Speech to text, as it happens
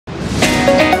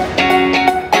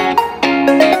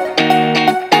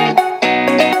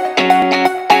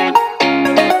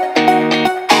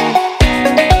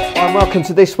welcome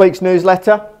to this week's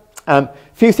newsletter.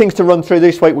 Few things to run through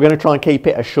this week. We're going to try and keep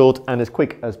it as short and as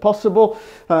quick as possible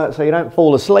so you don't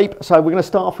fall asleep. So we're going to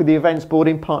start off with the events board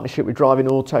in partnership with Driving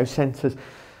Auto Centres,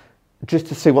 just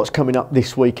to see what's coming up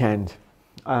this weekend.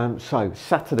 So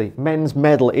Saturday, men's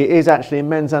medal. It is actually a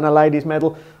men's and a ladies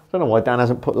medal. I don't know why Dan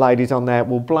hasn't put ladies on there.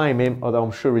 We'll blame him, although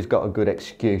I'm sure he's got a good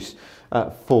excuse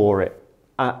for it.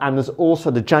 And there's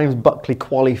also the James Buckley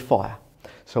qualifier.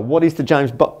 So what is the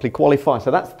James Buckley qualifier? So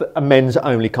that's a men's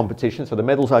only competition. So the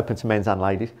medal's open to men's and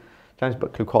ladies. James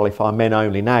Buckley qualifier, men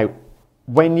only. Now,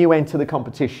 when you enter the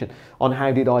competition on How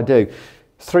Did I Do,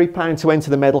 £3 to enter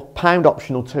the medal, £1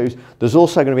 optional twos. There's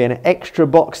also going to be an extra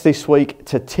box this week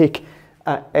to tick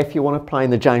if you want to play in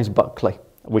the James Buckley,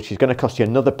 which is going to cost you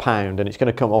another £1, and it's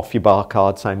going to come off your bar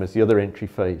card, same as the other entry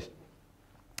fees.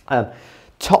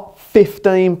 Top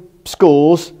 15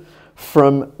 scores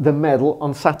from the medal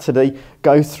on Saturday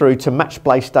go through to match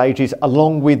play stages,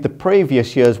 along with the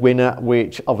previous year's winner,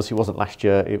 which obviously wasn't last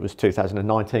year, it was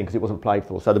 2019 because it wasn't played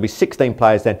for. So there'll be 16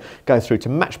 players then go through to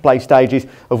match play stages,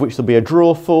 of which there'll be a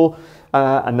draw for,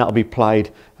 and that'll be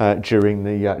played during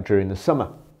the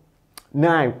summer.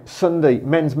 Now, Sunday,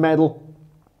 men's medal,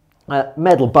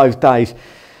 medal both days.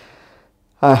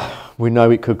 We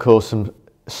know it could cause some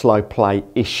slow play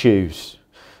issues.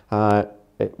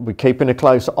 We're keeping a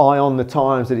close eye on the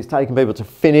times that it's taking people to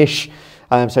finish.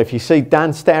 So if you see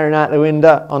Dan staring out the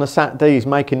window on a Saturday, he's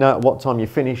making note of what time you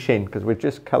finish in, because we're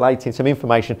just collating some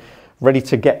information ready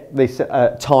to get this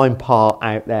time par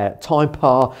out there. Time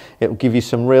par, it will give you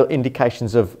some real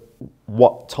indications of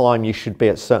what time you should be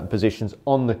at certain positions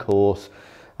on the course.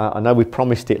 I know we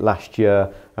promised it last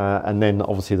year, and then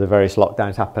obviously the various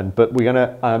lockdowns happened, but we're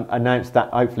going to announce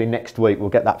that hopefully next week. We'll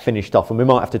get that finished off, and we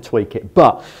might have to tweak it.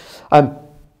 But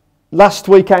last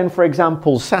weekend, for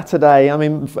example, Saturday, I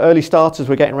mean, early starters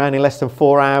were getting around in less than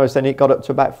 4 hours, then it got up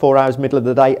to about 4 hours middle of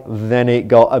the day, then it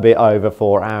got a bit over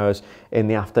 4 hours in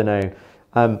the afternoon.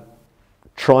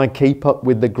 Try and keep up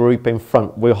with the group in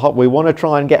front. We want to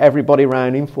try and get everybody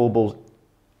around in four balls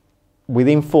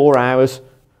within 4 hours,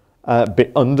 a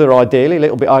bit under ideally, a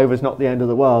little bit over is not the end of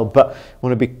the world, but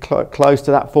want to be close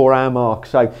to that 4 hour mark.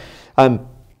 So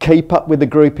keep up with the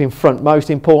group in front. Most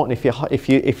important,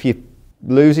 if you're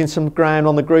losing some ground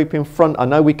on the group in front, I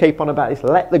know we keep on about this,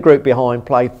 let the group behind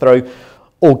play through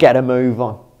or get a move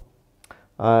on.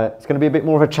 It's going to be a bit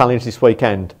more of a challenge this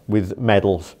weekend with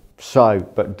medals. So,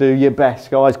 but do your best,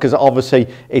 guys, because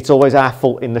obviously it's always our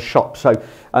fault in the shop. So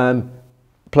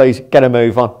please get a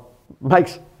move on.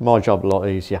 Makes my job a lot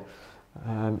easier.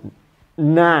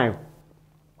 Now,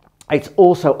 it's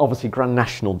also obviously Grand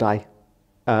National Day.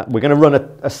 We're going to run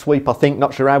a sweep, I think.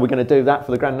 Not sure how we're going to do that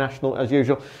for the Grand National as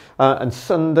usual. And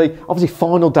Sunday, obviously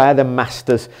final day of the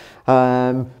Masters.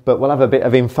 But we'll have a bit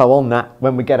of info on that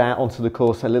when we get out onto the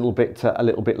course a little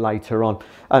bit later on.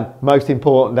 Most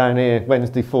important down here,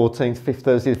 Wednesday 14th,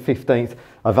 Thursday the 15th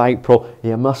of April.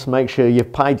 You must make sure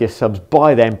you've paid your subs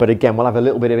by then. But again, we'll have a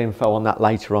little bit of info on that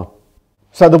later on.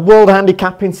 So the world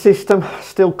handicapping system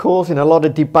still causing a lot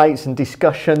of debates and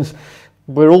discussions.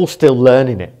 We're all still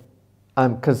learning it.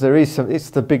 Because it's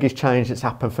the biggest change that's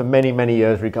happened for many, many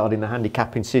years regarding the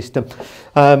handicapping system.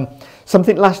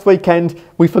 Something last weekend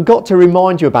we forgot to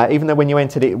remind you about, even though when you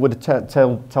entered it, it would have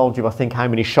told you, I think, how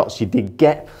many shots you did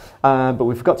get. But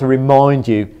we forgot to remind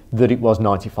you that it was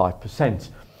 95%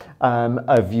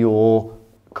 of your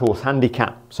course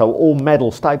handicap. So all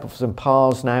medals, staples and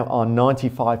pars now are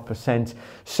 95%.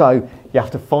 So you have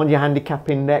to find your handicap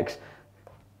index,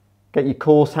 get your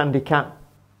course handicap,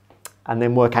 and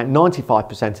then work out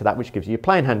 95% of that, which gives you your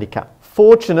playing handicap.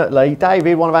 Fortunately,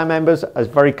 David, one of our members, has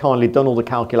very kindly done all the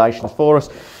calculations for us.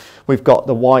 We've got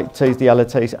the white tees, the yellow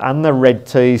tees, and the red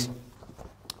tees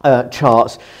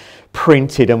charts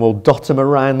printed, and we'll dot them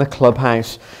around the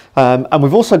clubhouse. And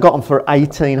we've also got them for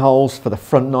 18 holes for the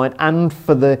front nine and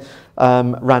for the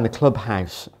around the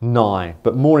clubhouse 9.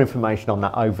 But more information on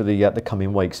that over the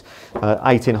coming weeks.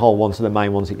 18 hole ones are the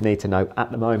main ones that you need to know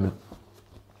at the moment.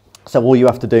 So all you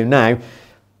have to do now,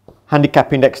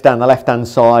 handicap index down the left-hand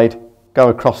side, go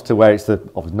across to where it's the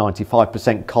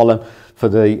 95% column for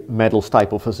the medal,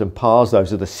 staples and pars.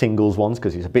 Those are the singles ones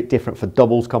because it's a bit different for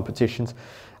doubles competitions.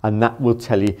 And that will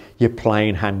tell you your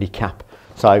playing handicap.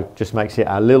 So just makes it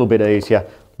a little bit easier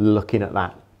looking at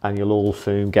that, and you'll all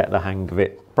soon get the hang of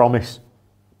it. Promise.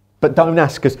 But don't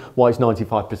ask us why it's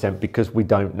 95% because we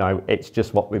don't know. It's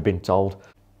just what we've been told.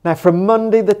 Now from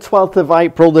Monday the 12th of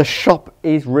April, the shop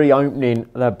is reopening.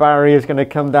 The barrier is going to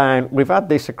come down. We've had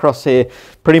this across here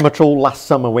pretty much all last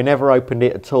summer. We never opened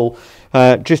it at all,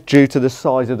 just due to the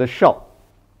size of the shop.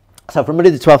 So from Monday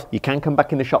the 12th, you can come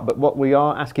back in the shop, but what we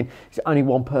are asking is only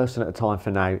one person at a time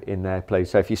for now in there, please.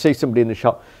 So if you see somebody in the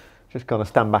shop, just kind of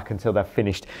stand back until they're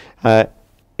finished. It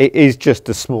is just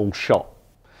a small shop.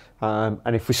 And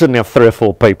if we suddenly have 3 or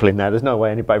 4 people in there, there's no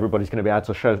way everybody's going to be able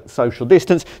to show social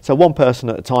distance. So one person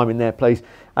at a time in there, please.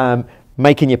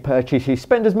 Making your purchases.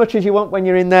 Spend as much as you want when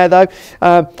you're in there,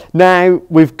 though. Now,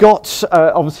 we've got,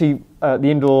 obviously, the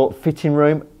indoor fitting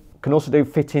room. Can also do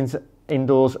fittings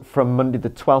indoors from Monday the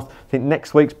 12th. I think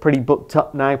next week's pretty booked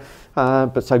up now,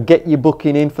 but so get your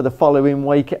booking in for the following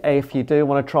week if you do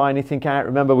want to try anything out.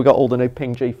 Remember, we've got all the new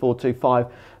Ping G425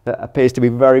 that appears to be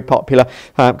very popular.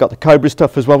 Got the Cobra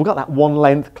stuff as well. We've got that one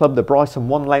length club, the Bryson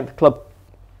one length club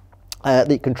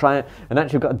that you can try out, and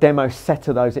actually we've got a demo set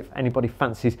of those if anybody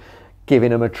fancies giving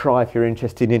them a try, if you're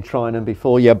interested in trying them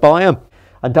before you buy them.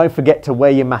 And don't forget to wear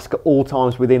your mask at all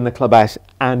times within the clubhouse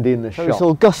and in the shop. It's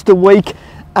Augusta week,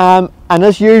 and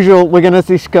as usual, we're going to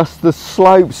discuss the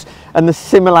slopes and the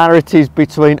similarities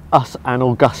between us and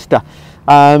Augusta.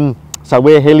 So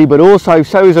we're hilly, but also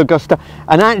so is Augusta.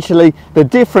 And actually, the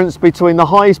difference between the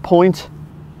highest point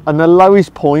and the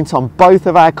lowest point on both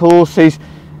of our courses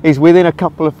is within a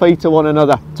couple of feet of one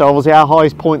another. So obviously our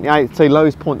highest point, the 8th tee,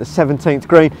 lowest point, the 17th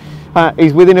green,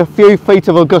 is within a few feet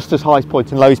of Augusta's highest point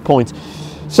and lowest point.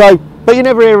 So, but you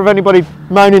never hear of anybody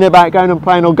moaning about going and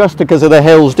playing Augusta because of the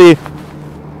hills, do you?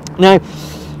 Now,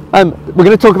 we're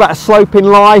going to talk about a sloping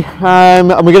lie, and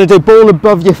we're going to do ball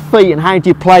above your feet and how do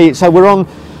you play it. So we're on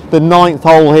the 9th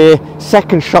hole here,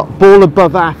 second shot, ball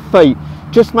above our feet.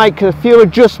 Just make a few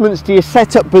adjustments to your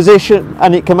setup position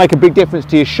and it can make a big difference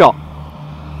to your shot.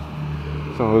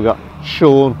 So we've got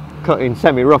Sean cutting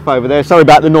semi-rough over there. Sorry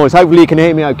about the noise, hopefully you can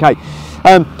hear me okay.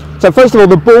 So first of all,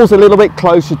 the ball's a little bit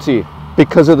closer to you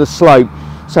because of the slope.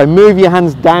 So move your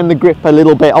hands down the grip a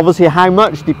little bit. Obviously how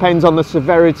much depends on the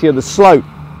severity of the slope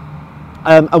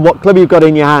and what club you've got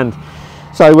in your hand.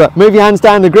 So move your hands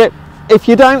down the grip. If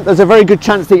you don't, there's a very good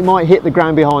chance that you might hit the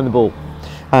ground behind the ball.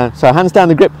 So hands down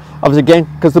the grip, obviously again,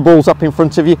 because the ball's up in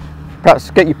front of you, perhaps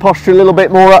get your posture a little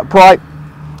bit more upright.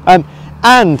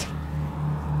 And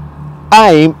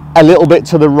aim a little bit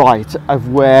to the right of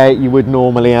where you would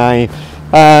normally aim.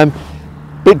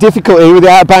 Bit difficult here with the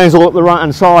out of bounds all up the right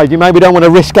hand side. You maybe don't want to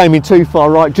risk aiming too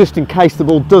far right just in case the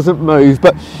ball doesn't move,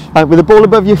 but with the ball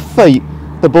above your feet,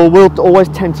 the ball will always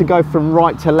tend to go from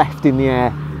right to left in the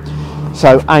air.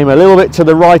 So aim a little bit to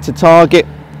the right of target,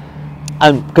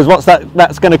 and because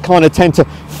that's going to kind of tend to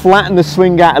flatten the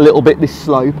swing out a little bit, this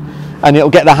slope, and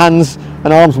it'll get the hands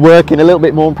and arms working a little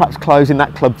bit more and perhaps closing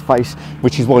that club face,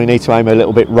 which is why you need to aim a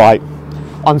little bit right.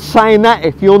 On saying that,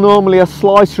 if you're normally a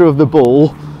slicer of the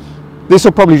ball, this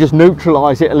will probably just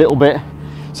neutralise it a little bit,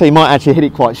 so you might actually hit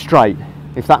it quite straight,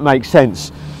 if that makes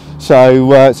sense.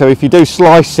 So, so if you do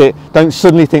slice it, don't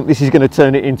suddenly think this is going to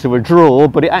turn it into a draw,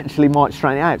 but it actually might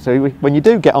straighten it out. So when you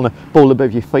do get on a ball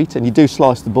above your feet and you do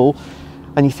slice the ball,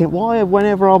 and you think, why,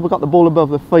 whenever I've got the ball above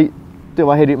the feet, do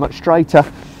I hit it much straighter?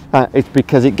 It's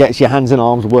because it gets your hands and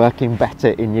arms working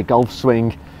better in your golf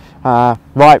swing. Right,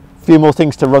 a few more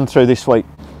things to run through this week.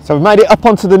 So we've made it up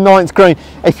onto the 9th green.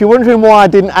 If you're wondering why I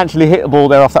didn't actually hit a ball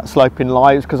there off that sloping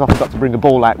lie, it's because I forgot to bring a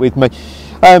ball out with me.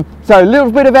 So a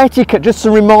little bit of etiquette, just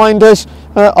some reminders.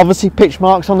 Obviously pitch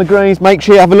marks on the greens. Make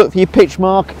sure you have a look for your pitch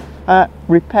mark.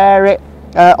 Repair it.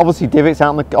 Obviously divots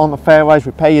out on the fairways.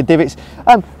 Repair your divots.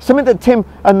 Something that Tim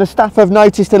and the staff have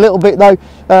noticed a little bit though,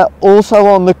 also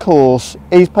on the course,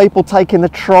 is people taking the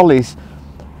trolleys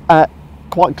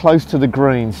quite close to the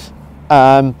greens.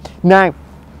 Now,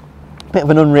 bit of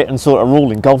an unwritten sort of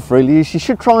rule in golf really is you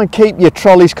should try and keep your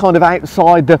trolleys kind of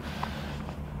outside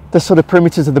the sort of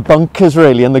perimeters of the bunkers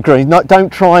really and the green. Don't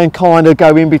try and kind of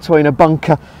go in between a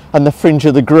bunker and the fringe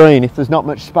of the green if there's not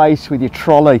much space with your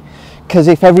trolley, because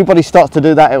if everybody starts to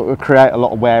do that, it will create a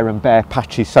lot of wear and bare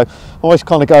patches. So always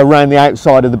kind of go around the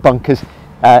outside of the bunkers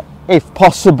if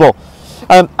possible.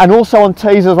 And also on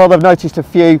tees as well, I've noticed a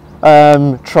few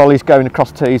trolleys going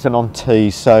across tees and on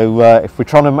tees. So if we're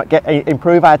trying to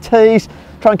improve our tees,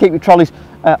 try and keep your trolleys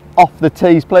off the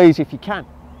tees, please, if you can.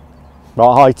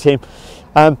 Right, hi Tim.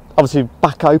 Obviously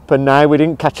back open now. We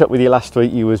didn't catch up with you last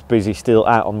week. You was busy still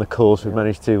out on the course. We've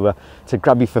managed to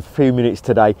grab you for a few minutes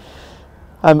today.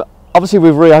 Obviously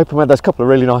we've reopened. We had those couple of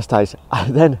really nice days.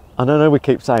 Then, I don't know we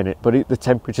keep saying it, but the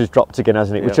temperature's dropped again,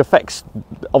 hasn't it? Which affects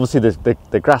obviously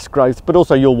the grass growth, but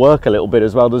also your work a little bit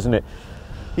as well, doesn't it?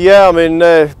 Yeah, I mean,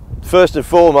 first and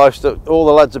foremost, all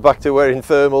the lads are back to wearing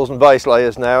thermals and base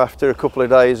layers now after a couple of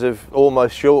days of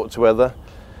almost shorts weather.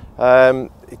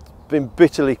 It's been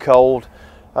bitterly cold.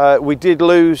 We did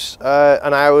lose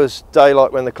an hour's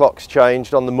daylight when the clocks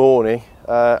changed on the morning,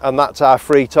 and that's our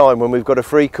free time when we've got a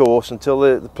free course until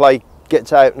the play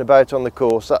gets out and about on the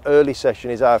course. That early session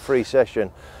is our free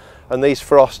session, and these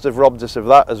frosts have robbed us of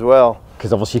that as well.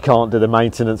 Because obviously you can't do the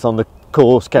maintenance on the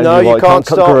course, can no, you? you Like, can't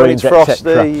cut start when greens, it's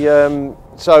frosty.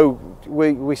 So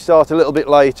we start a little bit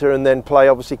later, and then play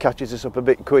obviously catches us up a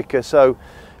bit quicker. So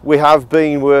we have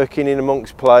been working in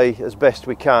amongst play as best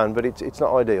we can, but it's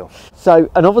not ideal.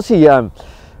 So, and obviously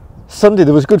Sunday,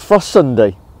 there was a good frost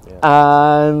Sunday.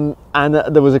 And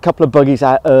there was a couple of buggies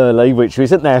out early, which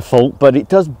isn't their fault, but it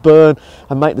does burn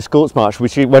and make the scorch marks,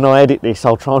 which when I edit this,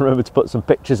 I'll try and remember to put some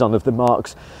pictures on of the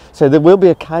marks. So there will be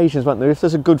occasions, won't there, if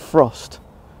there's a good frost,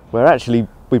 where actually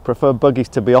we prefer buggies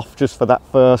to be off just for that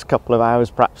first couple of hours,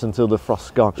 perhaps until the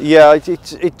frost's gone. Yeah,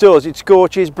 it does. It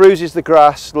scorches, bruises the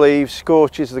grass, leaves,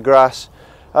 scorches the grass.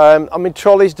 I mean,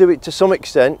 trolleys do it to some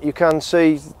extent. You can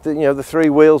see the 3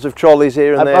 wheels of trolleys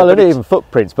here and there. Well, and even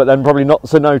footprints, but then probably not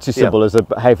so noticeable as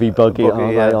a heavy buggy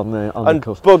on the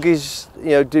course. Buggies,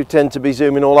 do tend to be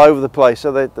zooming all over the place,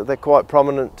 so they're quite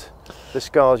prominent, the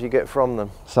scars you get from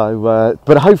them. So,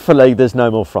 but hopefully there's no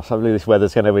more frost. Hopefully this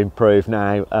weather's going to improve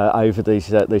now over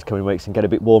these coming weeks and get a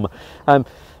bit warmer.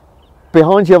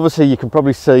 Behind you, obviously, you can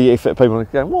probably see, if people are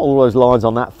going, what are all those lines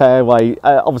on that fairway?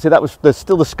 Obviously, there's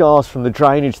still the scars from the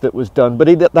drainage that was done,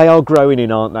 but they are growing in,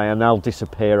 aren't they? And they'll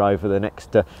disappear over the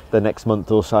next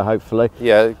month or so, hopefully.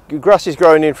 Yeah, grass is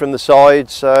growing in from the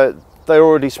sides. They're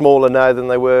already smaller now than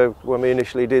they were when we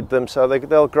initially did them, so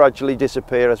they'll gradually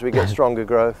disappear as we get stronger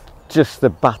growth. Just the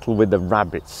battle with the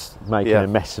rabbits making a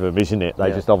mess of them, isn't it?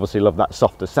 They just obviously love that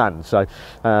softer sand, so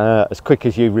as quick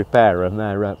as you repair them,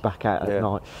 they're back out at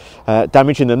night,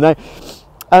 damaging them. Now,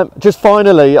 just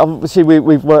finally, obviously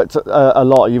we've worked a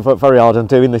lot, you've worked very hard on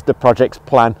doing the project's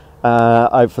plan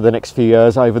for the next few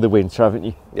years, over the winter, haven't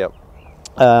you? Yep.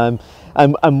 And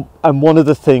one of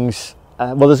the things,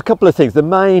 well, there's a couple of things. The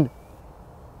main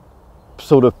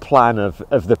sort of plan of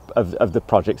the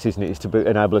projects, isn't it, is to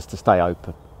enable us to stay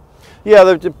open. Yeah,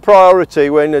 the priority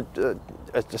when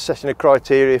assessing the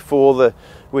criteria for the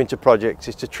winter projects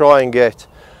is to try and get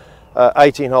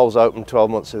 18 holes open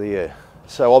 12 months of the year.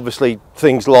 So obviously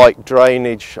things like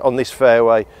drainage on this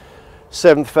fairway,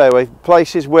 7th fairway,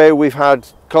 places where we've had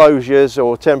closures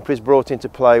or temporaries brought into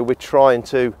play, we're trying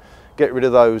to get rid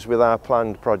of those with our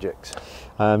planned projects.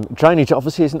 Drainage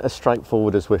obviously isn't as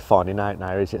straightforward as we're finding out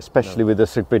now, is it? Especially with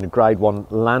us being a Grade 1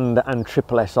 land and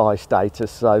triple SI status,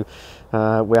 so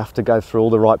we have to go through all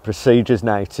the right procedures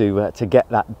now to get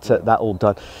that all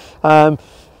done.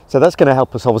 So that's going to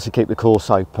help us obviously keep the course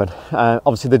open.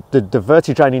 Obviously the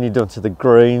verti-draining you've done to the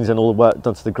greens and all the work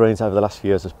done to the greens over the last few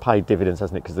years has paid dividends,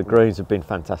 hasn't it? Because the greens have been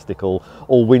fantastic all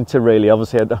winter really.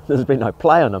 Obviously there's been no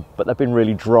play on them, but they've been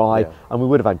really dry, and we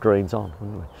would have had greens on,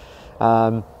 wouldn't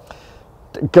we?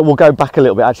 We'll go back a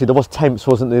little bit. Actually, there was temps,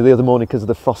 wasn't there, the other morning because of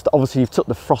the frost. Obviously, you've took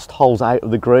the frost holes out of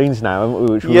the greens now, haven't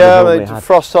we? Which we the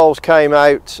frost holes came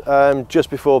out just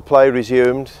before play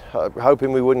resumed,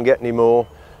 hoping we wouldn't get any more.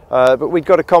 But we'd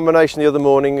got a combination the other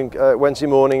morning, Wednesday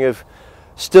morning, of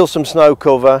still some snow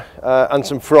cover and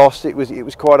some frost. It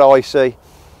was quite icy.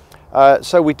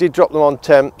 So we did drop them on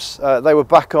temps. They were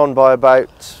back on by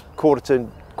about quarter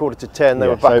to 10, they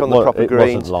were back on the proper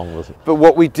greens. It wasn't long, was it? But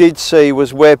what we did see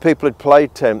was where people had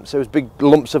played temps, there was big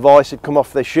lumps of ice had come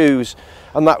off their shoes,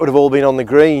 and that would have all been on the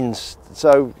greens.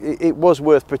 So it was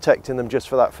worth protecting them just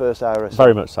for that first hour or so.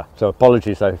 Very much so. So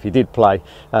apologies though if you did play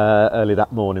early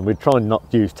that morning. We'd try and not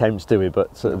use temps, do we?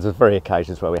 But there's very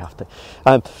occasions where we have to.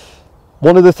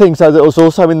 One of the things though that was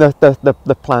also in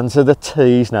the plans are the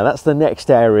tees. Now that's the next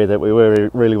area that we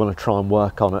really want to try and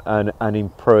work on and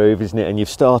improve, isn't it? And you've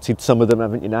started some of them,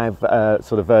 haven't you now?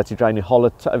 Sort of verti-draining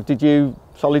hollow. Did you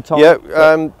solid top?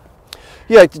 Yeah.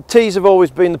 Yeah, tees have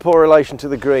always been the poor relation to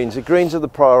the greens. The greens are the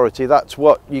priority. That's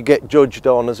what you get judged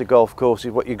on as a golf course,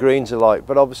 is what your greens are like.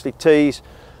 But obviously tees,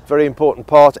 very important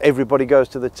part. Everybody goes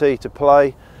to the tee to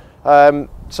play.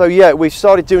 So yeah, we've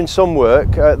started doing some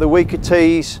work. The weaker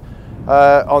tees.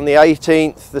 On the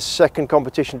 18th, the second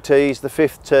competition tees, the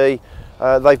 5th tee,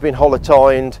 they've been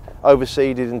holotined,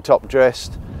 overseeded and top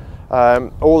dressed.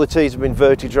 All the tees have been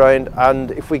verti-drained,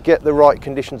 and if we get the right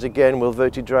conditions again, we'll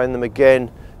verti-drain them again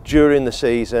during the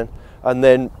season, and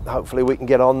then hopefully we can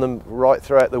get on them right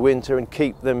throughout the winter and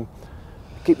keep them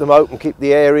open, keep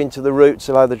the air into the roots,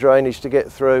 allow the drainage to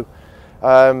get through.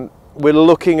 We're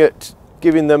looking at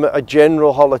giving them a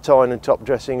general holotine and top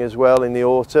dressing as well in the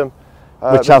autumn.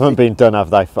 Which haven't been done,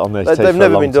 have they, on those tees for a long time? They've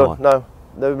never been done, no,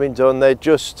 never been done. They're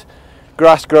just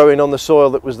grass growing on the soil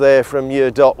that was there from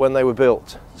year dot when they were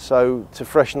built. So to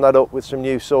freshen that up with some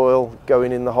new soil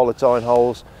going in the holotine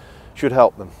holes should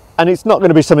help them. And it's not going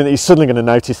to be something that you're suddenly going to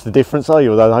notice the difference, are you?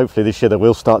 Although hopefully this year they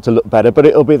will start to look better. But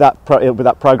it'll be that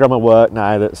program of work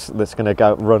now that's going to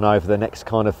go run over the next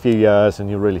kind of few years, and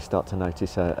you'll really start to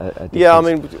notice a difference. Yeah, I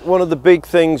mean, one of the big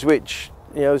things which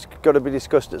has got to be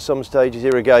discussed at some stage is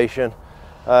irrigation.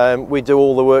 We do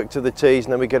all the work to the tees,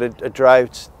 and then we get a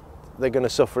drought. They're going to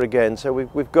suffer again, so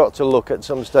we've got to look at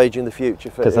some stage in the future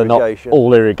for irrigation. Because they're not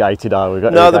all irrigated, are we?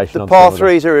 No, the par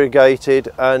 3s are irrigated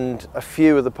and a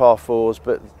few of the par 4s,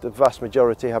 but the vast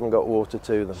majority haven't got water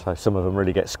to them. So some of them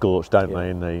really get scorched, don't they,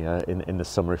 in the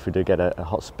summer if we do get a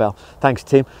hot spell. Thanks,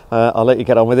 Tim. I'll let you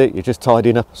get on with it. You're just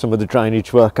tidying up some of the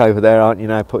drainage work over there, aren't you,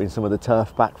 now, putting some of the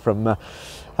turf back from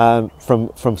some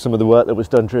of the work that was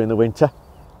done during the winter.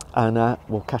 And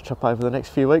we'll catch up over the next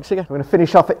few weeks again. We're going to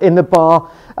finish off in the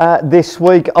bar this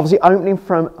week, obviously opening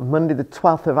from Monday the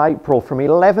 12th of April from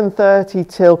 11:30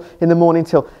 till in the morning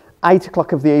till 8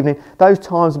 o'clock of the evening. Those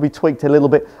times will be tweaked a little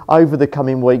bit over the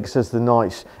coming weeks as the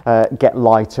nights get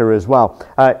lighter as well.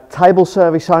 Table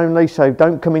service only, so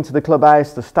don't come into the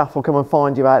clubhouse. The staff will come and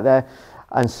find you out there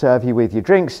and serve you with your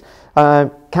drinks.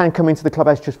 Can come into the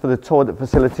clubhouse just for the toilet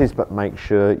facilities, but make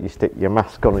sure you stick your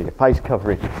mask on or your face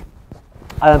covering.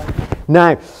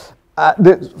 Now,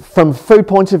 from food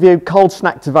point of view, cold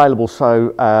snacks available,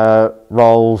 so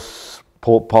rolls,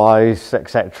 pork pies,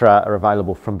 etc. are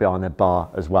available from behind the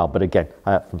bar as well, but again,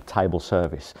 from table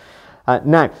service.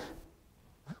 Now,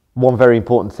 one very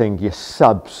important thing, your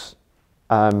subs.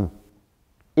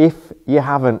 If you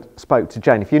haven't spoke to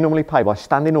Jane, if you normally pay by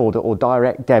standing order or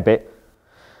direct debit,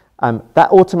 that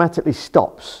automatically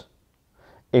stops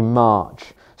in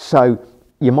March. So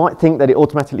you might think that it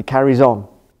automatically carries on.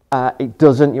 It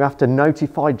doesn't. You have to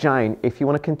notify Jane if you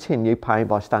want to continue paying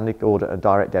by standing order and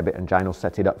direct debit, and Jane will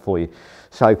set it up for you.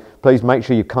 So please make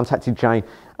sure you contacted Jane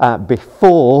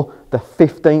before the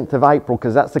 15th of April,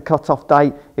 because that's the cut-off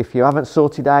date. If you haven't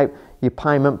sorted out your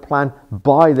payment plan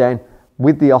by then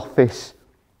with the office,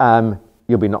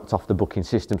 you'll be knocked off the booking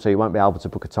system, so you won't be able to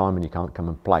book a time and you can't come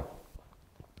and play.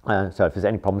 So if there's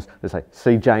any problems, just say,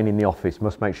 see Jane in the office.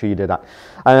 Must make sure you do that.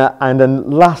 And then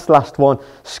last one,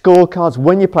 scorecards.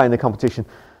 When you're playing the competition,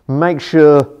 make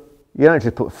sure you don't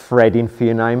just put Fred in for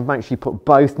your name. Make sure you put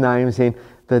both names in,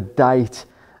 the date,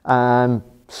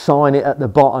 sign it at the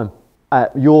bottom.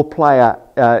 Your player,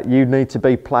 you need to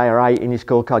be player A in your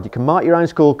scorecard. You can mark your own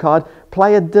scorecard.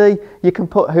 Player D, you can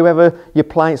put whoever you're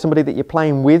playing, somebody that you're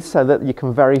playing with, so that you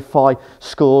can verify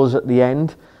scores at the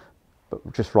end.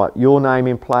 But just write your name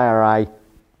in player A,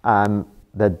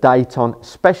 the date on,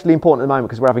 especially important at the moment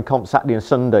because we're having comp Saturday and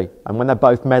Sunday, and when they're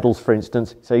both medals, for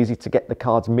instance, it's easy to get the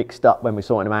cards mixed up when we're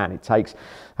sorting them out, and it takes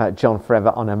John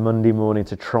forever on a Monday morning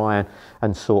to try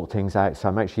and sort things out.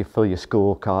 So make sure you fill your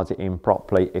scorecards in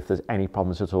properly. If there's any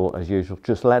problems at all, as usual,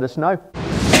 just let us know.